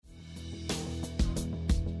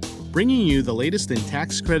Bringing you the latest in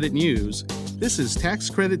tax credit news, this is Tax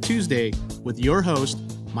Credit Tuesday with your host,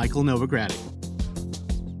 Michael Novogradac.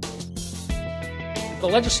 The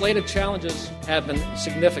legislative challenges have been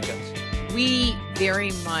significant. We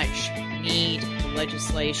very much need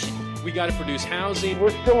legislation. We got to produce housing.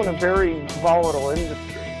 We're still in a very volatile industry.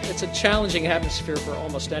 It's a challenging atmosphere for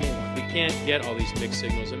almost anyone. We can't get all these mixed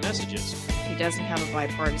signals and messages. If he doesn't have a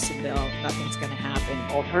bipartisan bill, nothing's going to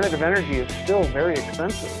happen. Alternative energy is still very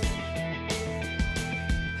expensive.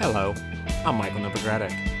 Hello, I'm Michael Novogradac,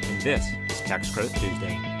 and this is Tax Credit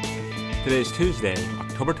Tuesday. Today is Tuesday,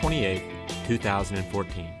 October 28th,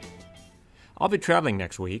 2014. I'll be traveling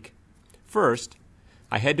next week. First,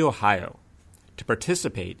 I head to Ohio to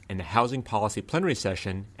participate in the Housing Policy Plenary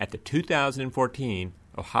Session at the 2014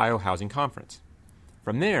 Ohio Housing Conference.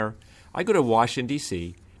 From there, I go to Washington,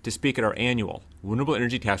 D.C. to speak at our annual Renewable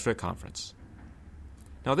Energy Tax Credit Conference.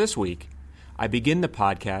 Now this week, I begin the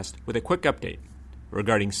podcast with a quick update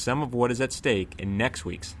regarding some of what is at stake in next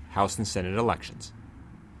week's House and Senate elections.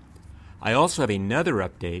 I also have another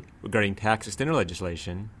update regarding tax extender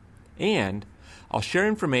legislation, and I'll share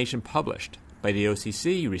information published by the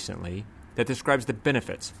OCC recently that describes the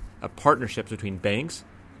benefits of partnerships between banks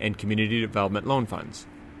and community development loan funds.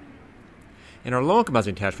 In our low-income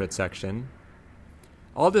housing tax credit section,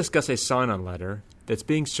 I'll discuss a sign-on letter that's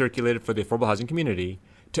being circulated for the affordable housing community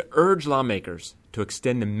to urge lawmakers to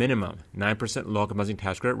extend the minimum 9% low-income housing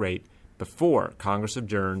tax credit rate before Congress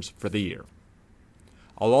adjourns for the year.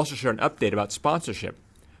 I'll also share an update about sponsorship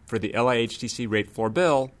for the LIHTC rate floor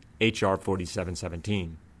bill, H.R.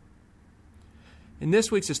 4717. In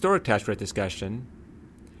this week's historic tax credit discussion,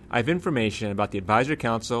 I have information about the Advisory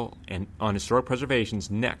Council and on Historic Preservation's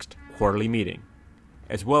next quarterly meeting,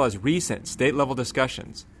 as well as recent state-level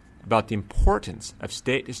discussions about the importance of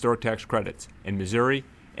state historic tax credits in Missouri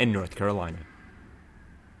and North Carolina.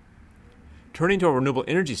 Turning to our renewable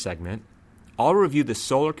energy segment, I'll review the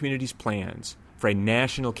solar community's plans for a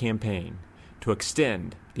national campaign to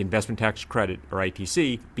extend the investment tax credit, or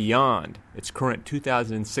ITC, beyond its current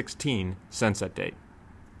 2016 sunset date.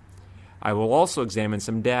 I will also examine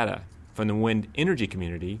some data from the wind energy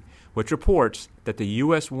community, which reports that the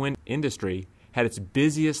U.S. wind industry had its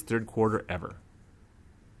busiest third quarter ever.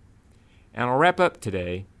 And I'll wrap up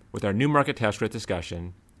today with our new market tax credit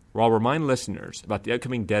discussion, where I'll remind listeners about the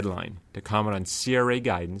upcoming deadline to comment on CRA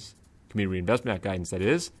guidance, Community Reinvestment Act guidance that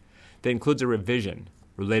is, that includes a revision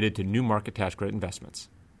related to new market tax credit investments.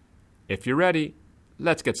 If you're ready,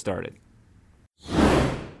 let's get started.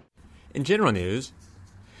 In general news,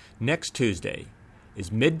 next Tuesday is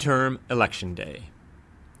midterm election day.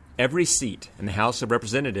 Every seat in the House of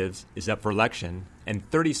Representatives is up for election, and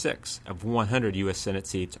 36 of 100 U.S. Senate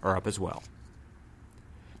seats are up as well.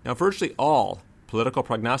 Now, virtually all political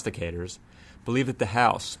prognosticators believe that the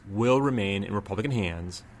House will remain in Republican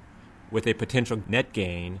hands, with a potential net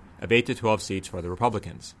gain of 8 to 12 seats for the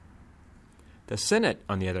Republicans. The Senate,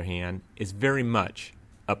 on the other hand, is very much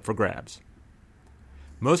up for grabs.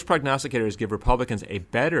 Most prognosticators give Republicans a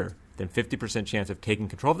better than 50% chance of taking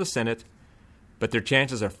control of the Senate, but their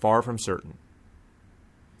chances are far from certain.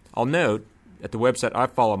 I'll note that the website I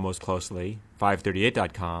follow most closely,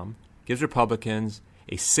 538.com, gives Republicans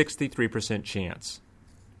a 63% chance.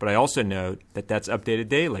 But I also note that that's updated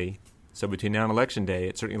daily, so between now and Election Day,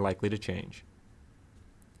 it's certainly likely to change.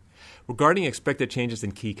 Regarding expected changes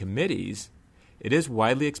in key committees, it is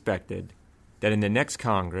widely expected that in the next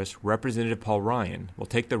Congress, Representative Paul Ryan will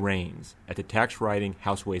take the reins at the Tax Writing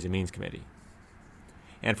House Ways and Means Committee.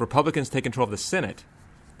 And if Republicans take control of the Senate,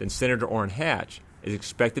 then Senator Orrin Hatch is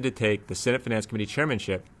expected to take the Senate Finance Committee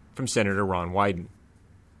chairmanship from Senator Ron Wyden.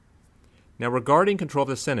 Now, regarding control of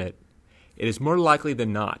the Senate, it is more likely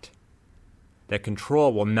than not that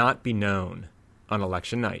control will not be known on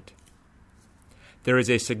election night. There is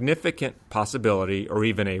a significant possibility, or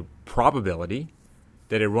even a probability,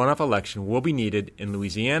 that a runoff election will be needed in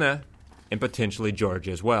Louisiana and potentially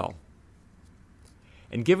Georgia as well.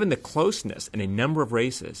 And given the closeness in a number of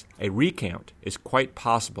races, a recount is quite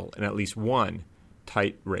possible in at least one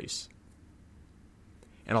tight race.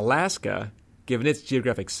 And Alaska, given its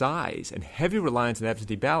geographic size and heavy reliance on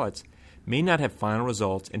absentee ballots, may not have final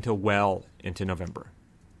results until well into November.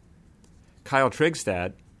 Kyle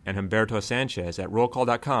Trigstad and Humberto Sanchez at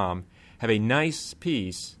rollcall.com have a nice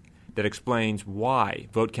piece that explains why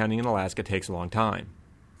vote counting in Alaska takes a long time.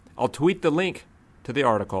 I'll tweet the link to the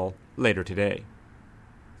article later today.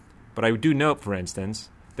 But I do note, for instance,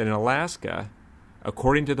 that in Alaska,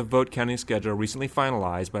 according to the vote counting schedule recently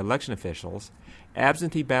finalized by election officials,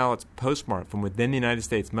 absentee ballots postmarked from within the United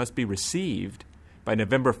States must be received by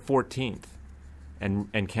November 14th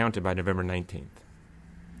and counted by November 19th.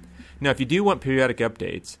 Now, if you do want periodic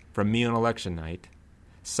updates from me on election night,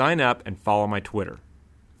 sign up and follow my Twitter.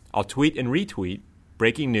 I'll tweet and retweet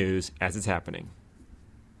breaking news as it's happening.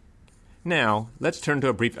 Now, let's turn to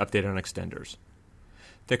a brief update on extenders.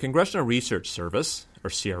 The Congressional Research Service, or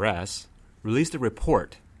CRS, released a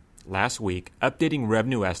report last week updating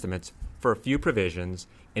revenue estimates for a few provisions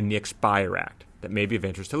in the Expire Act that may be of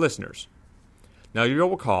interest to listeners. Now, you'll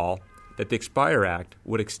recall that the Expire Act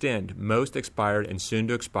would extend most expired and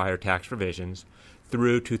soon-to-expire tax provisions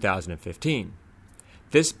through 2015.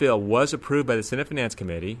 This bill was approved by the Senate Finance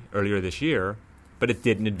Committee earlier this year, but it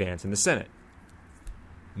didn't advance in the Senate.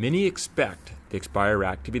 Many expect the Expire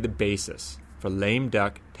Act to be the basis for lame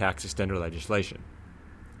duck tax extender legislation.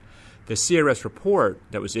 The CRS report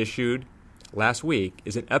that was issued last week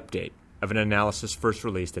is an update of an analysis first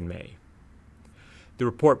released in May. The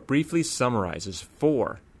report briefly summarizes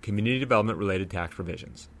 4 community development-related tax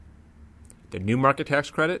provisions: the New Market Tax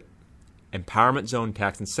Credit, Empowerment Zone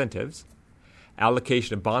tax incentives,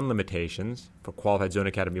 allocation of bond limitations for qualified Zone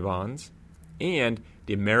Academy bonds, and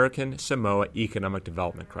the American Samoa Economic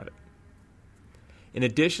Development Credit. In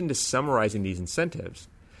addition to summarizing these incentives,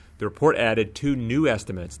 the report added 2 new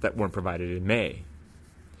estimates that weren't provided in May.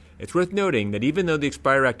 It's worth noting that even though the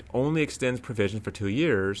Expire Act only extends provisions for 2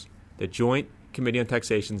 years, the Joint Committee on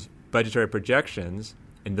Taxation's budgetary projections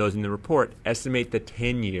and those in the report estimate the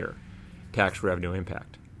 10-year tax revenue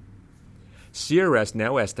impact. CRS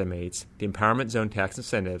now estimates the Empowerment Zone tax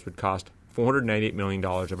incentives would cost $498 million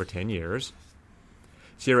over 10 years.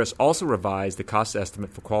 CRS also revised the cost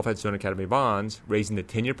estimate for qualified Zone Academy bonds, raising the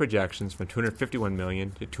 10-year projections from $251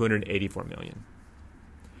 million to $284 million.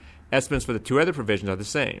 Estimates for the 2 other provisions are the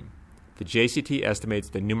same. The JCT estimates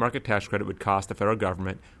the New Market Tax Credit would cost the federal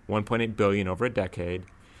government $1.8 billion over a decade,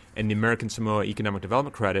 and the American Samoa Economic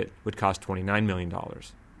Development Credit would cost $29 million.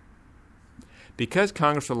 Because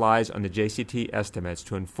Congress relies on the JCT estimates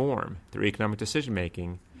to inform their economic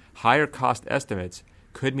decision-making, higher cost estimates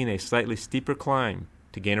could mean a slightly steeper climb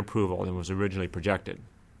to gain approval than was originally projected.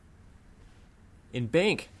 In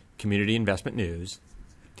bank community investment news,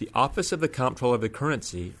 the Office of the Comptroller of the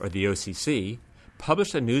Currency, or the OCC,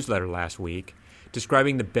 published a newsletter last week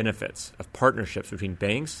describing the benefits of partnerships between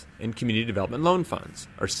banks and community development loan funds,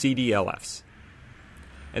 or CDLFs.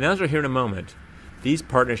 And as we'll hear in a moment, these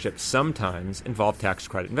partnerships sometimes involve tax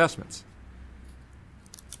credit investments.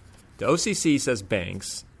 The OCC says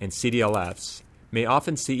banks and CDLFs may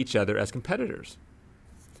often see each other as competitors.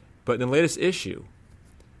 But in the latest issue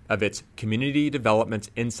of its Community Development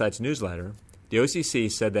Insights newsletter, the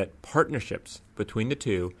OCC said that partnerships between the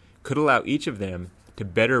two could allow each of them to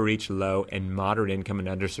better reach low and moderate income and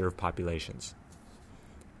underserved populations.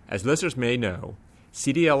 As listeners may know,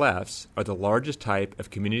 CDLFs are the largest type of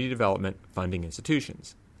community development funding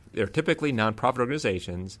institutions. They're typically nonprofit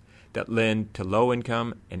organizations that lend to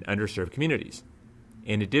low-income and underserved communities.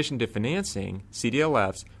 In addition to financing,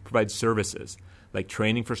 CDLFs provide services like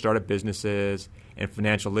training for startup businesses and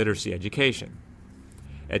financial literacy education.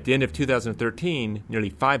 At the end of 2013, nearly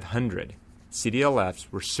 500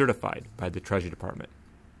 CDLFs were certified by the Treasury Department.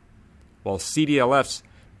 While CDLF's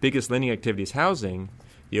biggest lending activity is housing,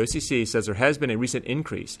 the OCC says there has been a recent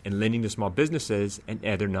increase in lending to small businesses and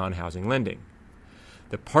other non-housing lending.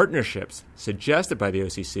 The partnerships suggested by the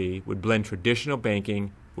OCC would blend traditional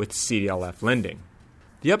banking with CDLF lending.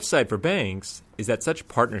 The upside for banks is that such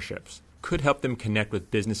partnerships could help them connect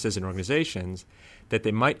with businesses and organizations that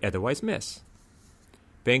they might otherwise miss.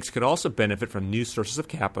 Banks could also benefit from new sources of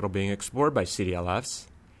capital being explored by CDLFs,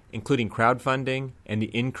 including crowdfunding and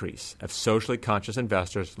the increase of socially conscious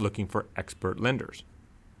investors looking for expert lenders.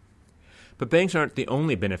 But banks aren't the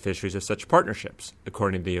only beneficiaries of such partnerships,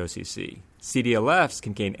 according to the OCC. CDLFs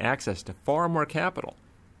can gain access to far more capital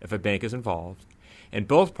if a bank is involved, and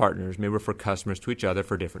both partners may refer customers to each other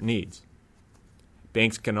for different needs.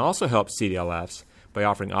 Banks can also help CDLFs by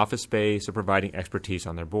offering office space or providing expertise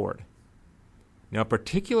on their board. Now, of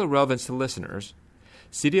particular relevance to listeners,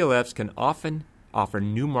 CDLFs can often offer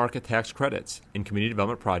new market tax credits in community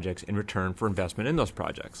development projects in return for investment in those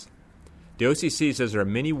projects. The OCC says there are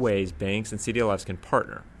many ways banks and CDLFs can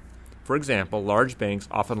partner. For example, large banks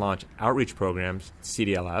often launch outreach programs,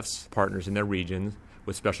 CDLFs, partners in their regions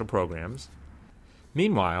with special programs.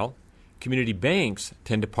 Meanwhile, community banks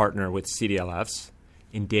tend to partner with CDLFs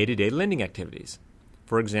in day-to-day lending activities.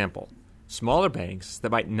 For example, smaller banks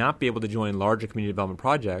that might not be able to join larger community development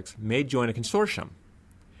projects may join a consortium,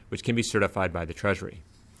 which can be certified by the Treasury.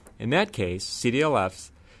 In that case,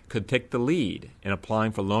 CDLFs could take the lead in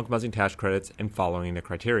applying for low-income housing tax credits and following the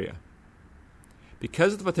criteria.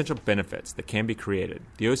 Because of the potential benefits that can be created,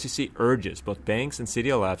 the OCC urges both banks and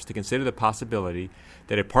CDLFs to consider the possibility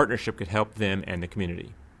that a partnership could help them and the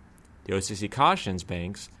community. The OCC cautions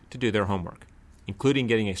banks to do their homework, including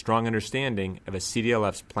getting a strong understanding of a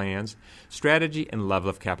CDLF's plans, strategy, and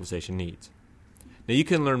level of capitalization needs. Now, you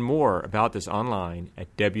can learn more about this online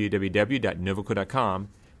at www.novoco.com.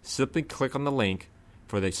 Simply click on the link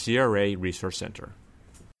for the CRA Resource Center.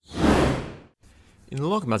 In the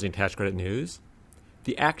local housing tax credit news,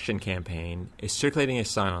 the Action Campaign is circulating a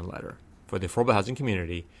sign-on letter for the affordable housing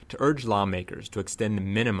community to urge lawmakers to extend the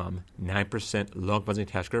minimum 9% local housing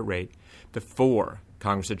tax credit rate before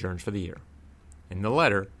Congress adjourns for the year. In the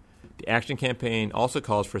letter, the Action Campaign also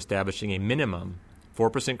calls for establishing a minimum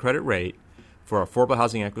 4% credit rate for affordable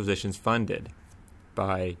housing acquisitions funded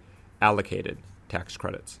by allocated tax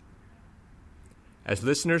credits. As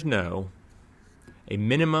listeners know, a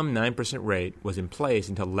minimum 9% rate was in place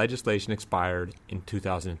until legislation expired in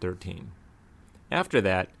 2013. After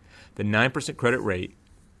that, the 9% credit rate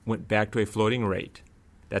went back to a floating rate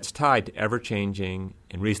that's tied to ever-changing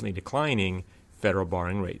and recently declining federal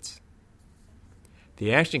borrowing rates.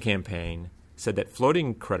 The Action Campaign said that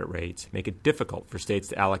floating credit rates make it difficult for states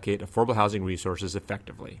to allocate affordable housing resources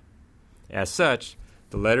effectively. As such,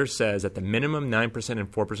 the letter says that the minimum 9%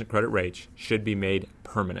 and 4% credit rates should be made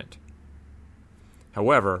permanent.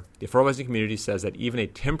 However, the affordable housing community says that even a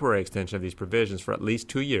temporary extension of these provisions for at least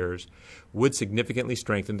 2 years would significantly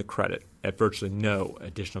strengthen the credit at virtually no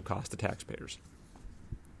additional cost to taxpayers.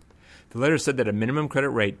 The letter said that a minimum credit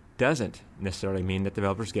rate doesn't necessarily mean that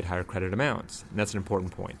developers get higher credit amounts, and that's an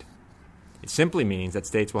important point. It simply means that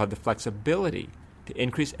states will have the flexibility to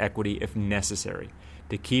increase equity if necessary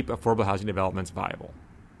to keep affordable housing developments viable.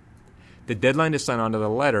 The deadline to sign on to the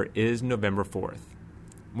letter is November 4th.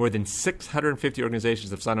 More than 650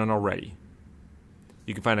 organizations have signed on already.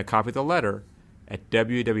 You can find a copy of the letter at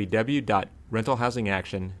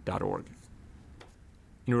www.rentalhousingaction.org.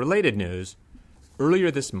 In related news,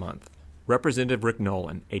 earlier this month, Representative Rick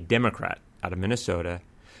Nolan, a Democrat out of Minnesota,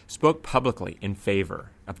 spoke publicly in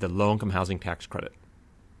favor of the low-income housing tax credit.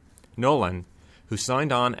 Nolan, who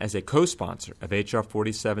signed on as a co-sponsor of H.R.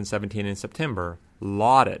 4717 in September,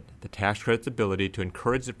 lauded the tax credit's ability to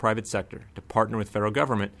encourage the private sector to partner with federal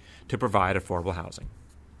government to provide affordable housing.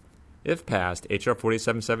 If passed, H.R.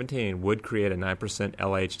 4717 would create a 9%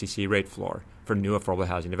 LIHTC rate floor for new affordable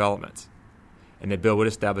housing developments, and the bill would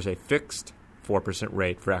establish a fixed 4%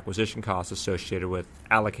 rate for acquisition costs associated with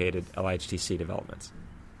allocated LIHTC developments.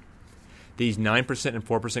 These 9% and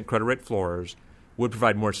 4% credit rate floors would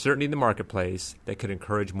provide more certainty in the marketplace that could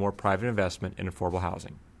encourage more private investment in affordable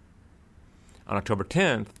housing. On October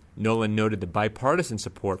 10th, Nolan noted the bipartisan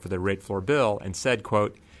support for the rate floor bill and said,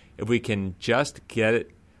 quote, "If we can just get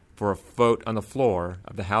it for a vote on the floor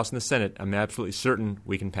of the House and the Senate, I'm absolutely certain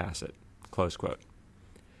we can pass it," close quote.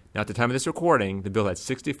 Now, at the time of this recording, the bill had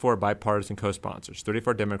 64 bipartisan co-sponsors,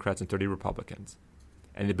 34 Democrats and 30 Republicans.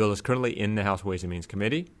 And the bill is currently in the House Ways and Means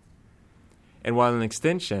Committee. And while an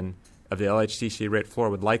extension of the LHTC rate floor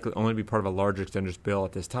would likely only be part of a larger extenders bill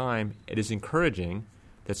at this time, it is encouraging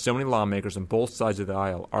that so many lawmakers on both sides of the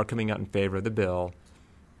aisle are coming out in favor of the bill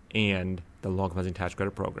and the low-income housing tax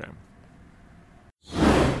credit program.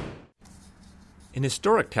 In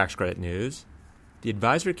historic tax credit news, the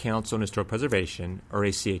Advisory Council on Historic Preservation, or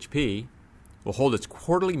ACHP, will hold its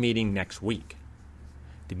quarterly meeting next week.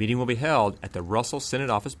 The meeting will be held at the Russell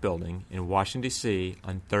Senate Office Building in Washington, D.C.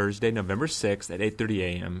 on Thursday, November 6th at 8:30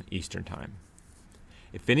 a.m. Eastern Time.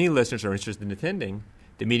 If any listeners are interested in attending,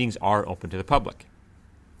 the meetings are open to the public.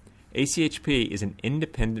 ACHP is an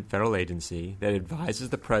independent federal agency that advises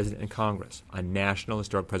the President and Congress on national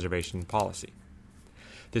historic preservation policy.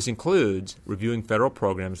 This includes reviewing federal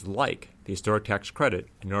programs like the Historic Tax Credit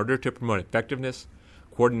in order to promote effectiveness,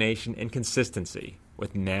 coordination, and consistency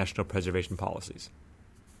with national preservation policies.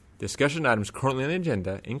 Discussion items currently on the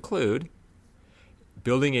agenda include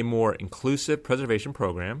building a more inclusive preservation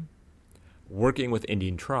program, working with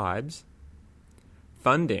Indian tribes,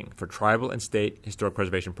 funding for tribal and state historic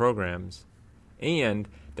preservation programs, and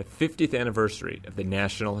the 50th anniversary of the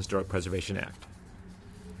National Historic Preservation Act.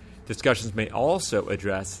 Discussions may also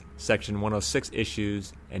address Section 106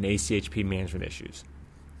 issues and ACHP management issues.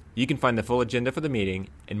 You can find the full agenda for the meeting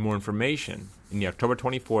and more information in the October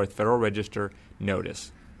 24th Federal Register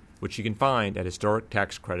notice, which you can find at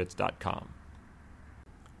historictaxcredits.com.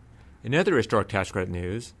 In other historic tax credit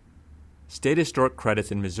news, state historic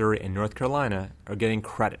credits in Missouri and North Carolina are getting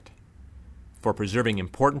credit for preserving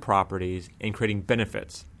important properties and creating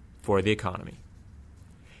benefits for the economy.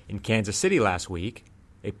 In Kansas City last week,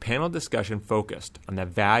 a panel discussion focused on the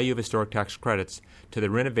value of historic tax credits to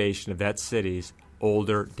the renovation of that city's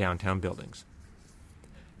older downtown buildings.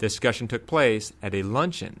 The discussion took place at a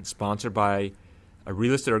luncheon sponsored by a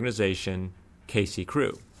real estate organization, KC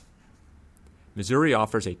Crew. Missouri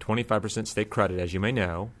offers a 25% state credit, as you may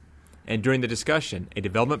know, and during the discussion, a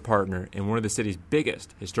development partner in one of the city's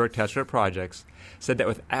biggest historic tax credit projects said that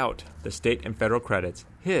without the state and federal credits,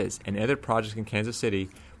 his and other projects in Kansas City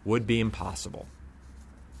would be impossible.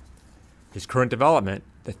 His current development,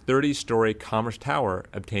 the 30-story Commerce Tower,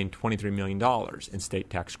 obtained $23 million in state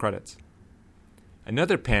tax credits.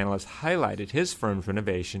 Another panelist highlighted his firm's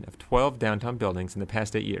renovation of 12 downtown buildings in the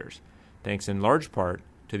past 8 years, thanks in large part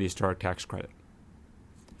to the historic tax credit.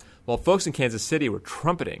 While folks in Kansas City were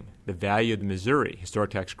trumpeting the value of the Missouri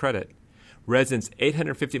historic tax credit, residents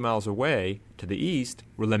 850 miles away to the east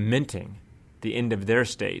were lamenting the end of their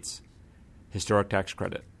state's historic tax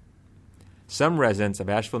credit. Some residents of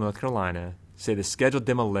Asheville, North Carolina, say the scheduled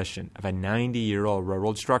demolition of a 90-year-old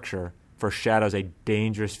railroad structure foreshadows a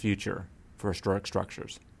dangerous future for historic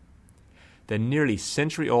structures. The nearly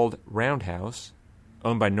century-old roundhouse,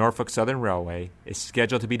 owned by Norfolk Southern Railway, is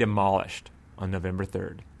scheduled to be demolished on November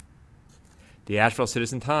 3rd. The Asheville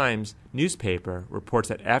Citizen-Times newspaper reports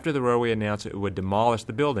that after the railway announced it would demolish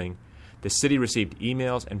the building, the city received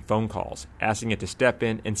emails and phone calls asking it to step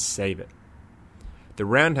in and save it. The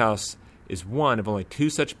roundhouse is one of only 2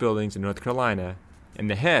 such buildings in North Carolina, and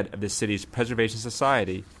the head of the city's Preservation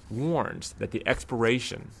Society warns that the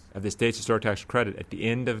expiration of the state's historic tax credit at the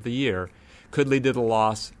end of the year could lead to the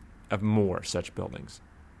loss of more such buildings.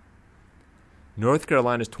 North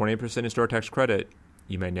Carolina's 20% historic tax credit,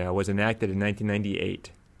 you may know, was enacted in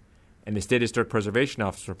 1998, and the State Historic Preservation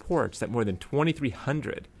Office reports that more than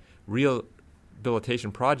 2,300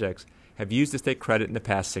 rehabilitation projects have used the state credit in the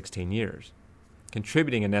past 16 years,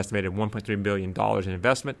 contributing an estimated $1.3 billion in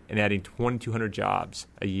investment and adding 2,200 jobs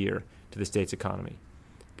a year to the state's economy.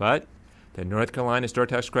 But the North Carolina historic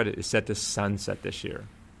tax credit is set to sunset this year.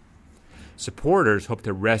 Supporters hope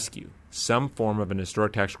to rescue some form of an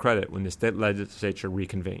historic tax credit when the state legislature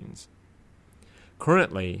reconvenes.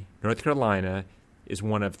 Currently, North Carolina is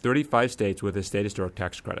one of 35 states with a state historic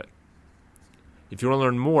tax credit. If you want to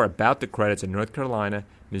learn more about the credits in North Carolina,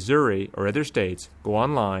 Missouri, or other states, go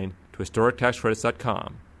online to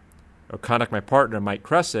historictaxcredits.com or contact my partner Mike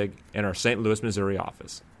Kressig in our St. Louis, Missouri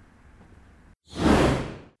office.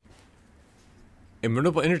 In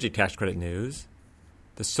renewable energy tax credit news,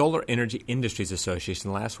 the Solar Energy Industries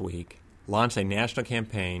Association last week launched a national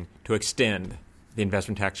campaign to extend the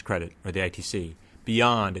investment tax credit, or the ITC,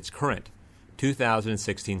 beyond its current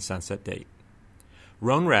 2016 sunset date.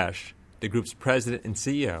 Ron Resch, the group's president and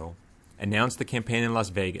CEO, announced the campaign in Las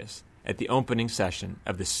Vegas at the opening session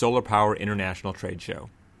of the Solar Power International Trade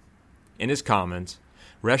Show. In his comments,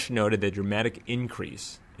 Resch noted the dramatic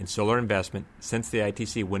increase in solar investment since the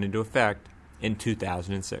ITC went into effect in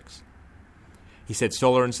 2006. He said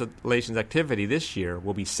solar installations activity this year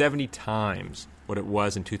will be 70 times what it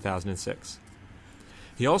was in 2006.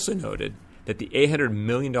 He also noted that the $800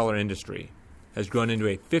 million industry has grown into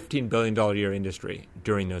a $15 billion a year industry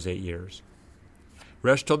during those 8 years.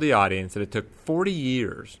 Resch told the audience that it took 40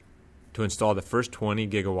 years to install the first 20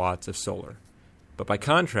 gigawatts of solar. But by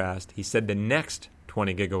contrast, he said the next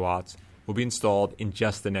 20 gigawatts will be installed in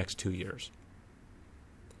just the next 2 years.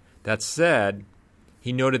 That said,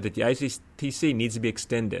 he noted that the ITC needs to be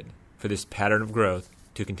extended for this pattern of growth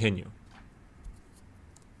to continue.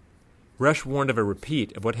 Resch warned of a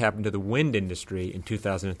repeat of what happened to the wind industry in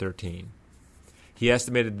 2013. He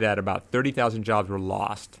estimated that about 30,000 jobs were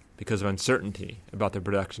lost because of uncertainty about the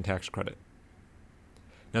production tax credit.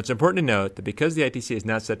 Now, it's important to note that because the ITC is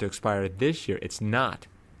not set to expire this year, it's not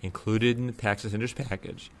included in the tax incentives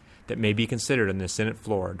package that may be considered on the Senate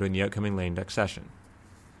floor during the upcoming lame duck session.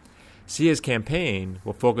 SEIA's campaign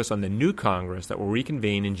will focus on the new Congress that will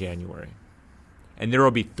reconvene in January. And there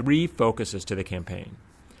will be 3 focuses to the campaign.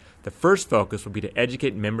 The first focus will be to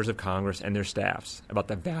educate members of Congress and their staffs about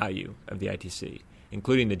the value of the ITC,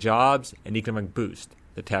 including the jobs and economic boost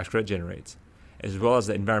the tax credit generates, as well as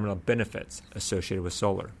the environmental benefits associated with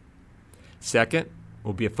solar. Second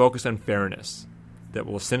will be a focus on fairness that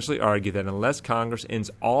will essentially argue that unless Congress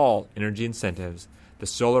ends all energy incentives, the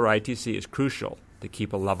solar ITC is crucial to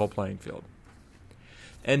keep a level playing field.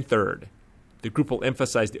 And third, the group will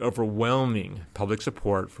emphasize the overwhelming public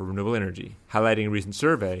support for renewable energy, highlighting a recent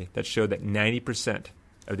survey that showed that 90%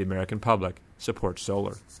 of the American public supports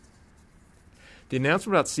solar. The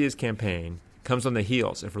announcement about SEIA's campaign comes on the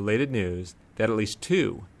heels of related news that at least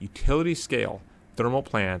 2 utility-scale thermal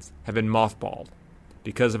plants have been mothballed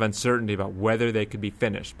because of uncertainty about whether they could be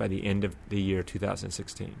finished by the end of the year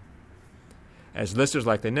 2016. As listeners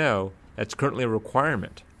likely know, that's currently a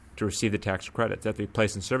requirement to receive the tax credits that have to be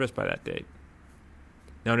placed in service by that date.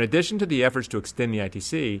 Now, in addition to the efforts to extend the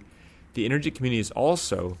ITC, the energy community is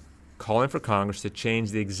also calling for Congress to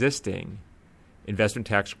change the existing investment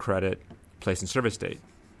tax credit place in service date.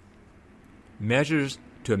 Measures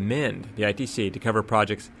to amend the ITC to cover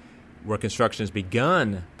projects where construction has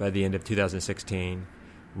begun by the end of 2016,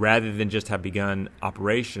 rather than just have begun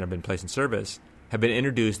operation or been placed in service, have been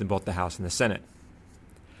introduced in both the House and the Senate.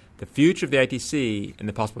 The future of the ITC and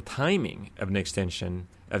the possible timing of an extension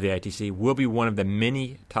of the ITC will be one of the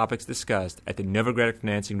many topics discussed at the Novogradac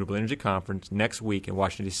Financing Renewable Energy Conference next week in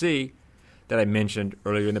Washington, D.C. that I mentioned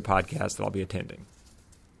earlier in the podcast that I'll be attending.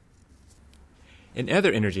 In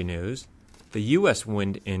other energy news, the U.S.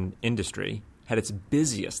 wind industry had its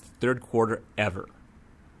busiest third quarter ever.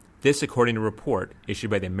 This according to a report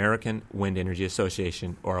issued by the American Wind Energy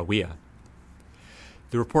Association, or AWEA.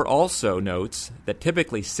 The report also notes that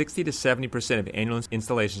typically 60 to 70% of annual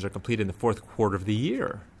installations are completed in the fourth quarter of the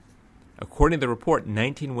year. According to the report,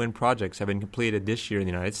 19 wind projects have been completed this year in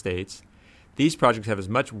the United States. These projects have as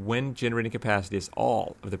much wind generating capacity as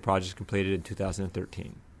all of the projects completed in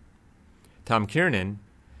 2013. Tom Kiernan,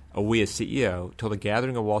 AWEA's CEO, told a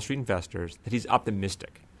gathering of Wall Street investors that he's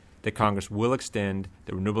optimistic that Congress will extend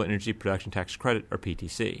the Renewable Energy Production Tax Credit, or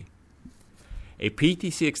PTC. A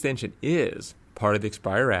PTC extension is part of the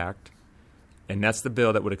Expire Act, and that's the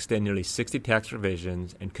bill that would extend nearly 60 tax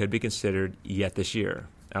provisions and could be considered yet this year.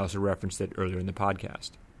 I also referenced it earlier in the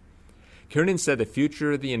podcast. Kiernan said the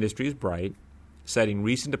future of the industry is bright, citing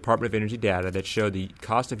recent Department of Energy data that showed the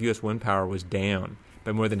cost of U.S. wind power was down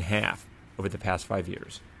by more than half over the past 5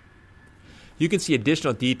 years. You can see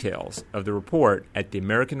additional details of the report at the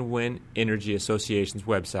American Wind Energy Association's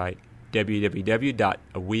website,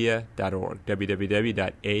 www.awea.org,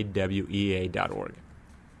 www.awea.org.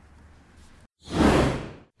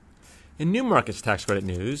 In New Markets Tax Credit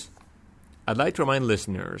news, I'd like to remind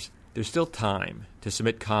listeners there's still time to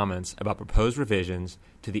submit comments about proposed revisions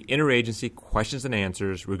to the Interagency Questions and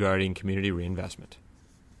Answers regarding community reinvestment.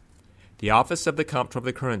 The Office of the Comptroller of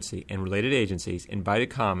the Currency and related agencies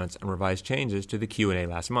invited comments on revised changes to the Q&A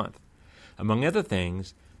last month. Among other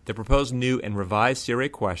things, the proposed new and revised CRA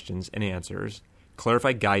questions and answers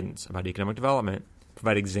clarify guidance about economic development,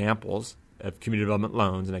 provide examples of community development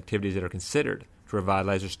loans and activities that are considered to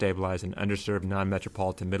revitalize or stabilize an underserved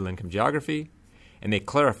non-metropolitan middle-income geography, and they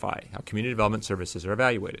clarify how community development services are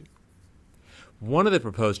evaluated. One of the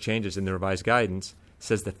proposed changes in the revised guidance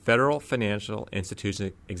says the Federal Financial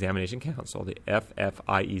Institution Examination Council, the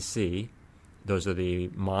FFIEC, those are the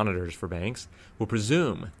monitors for banks, will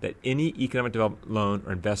presume that any economic development loan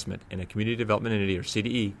or investment in a community development entity, or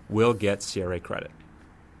CDE, will get CRA credit.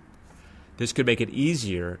 This could make it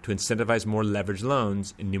easier to incentivize more leveraged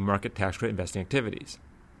loans in new market tax credit investing activities.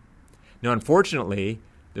 Now, unfortunately,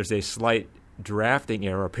 there's a slight drafting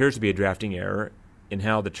error, appears to be a drafting error, in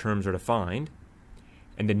how the terms are defined,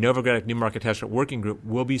 and the Novogradac New Market Tax Credit Working Group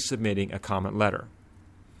will be submitting a comment letter.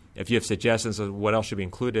 If you have suggestions of what else should be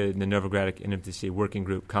included in the Novogradac NMTC Working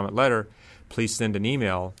Group comment letter, please send an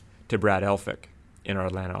email to Brad Elphick in our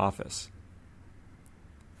Atlanta office.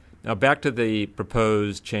 Now back to the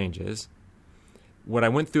proposed changes. What I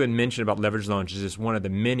went through and mentioned about leveraged loans is just one of the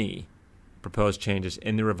many proposed changes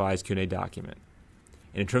in the revised Q&A document.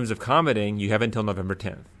 And in terms of commenting, you have until November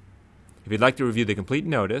 10th. If you'd like to review the complete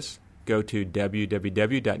notice, go to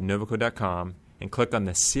www.novoco.com and click on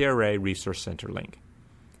the CRA Resource Center link.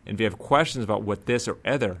 And if you have questions about what this or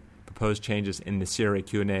other proposed changes in the CRA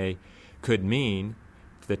Q&A could mean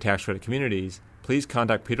to the tax credit communities, please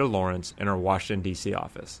contact Peter Lawrence in our Washington, D.C.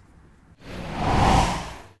 office.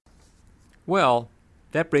 Well,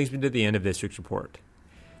 that brings me to the end of this week's report.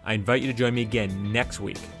 I invite you to join me again next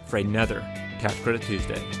week for another Tax Credit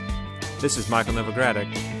Tuesday. This is Michael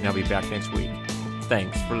Novogradac, and I'll be back next week.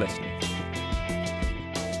 Thanks for listening.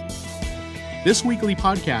 This weekly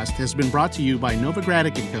podcast has been brought to you by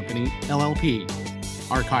Novogradac & Company, LLP.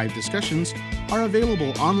 Archived discussions are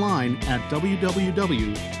available online at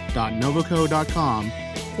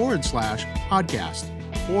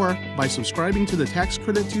www.novoco.com/podcast or by subscribing to the Tax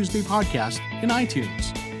Credit Tuesday podcast in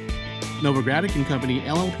iTunes. Novogradac & Company,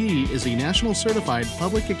 LLP is a national certified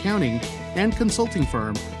public accounting and consulting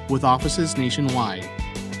firm with offices nationwide.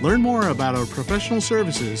 Learn more about our professional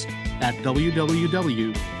services at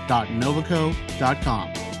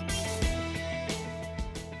www.novoco.com.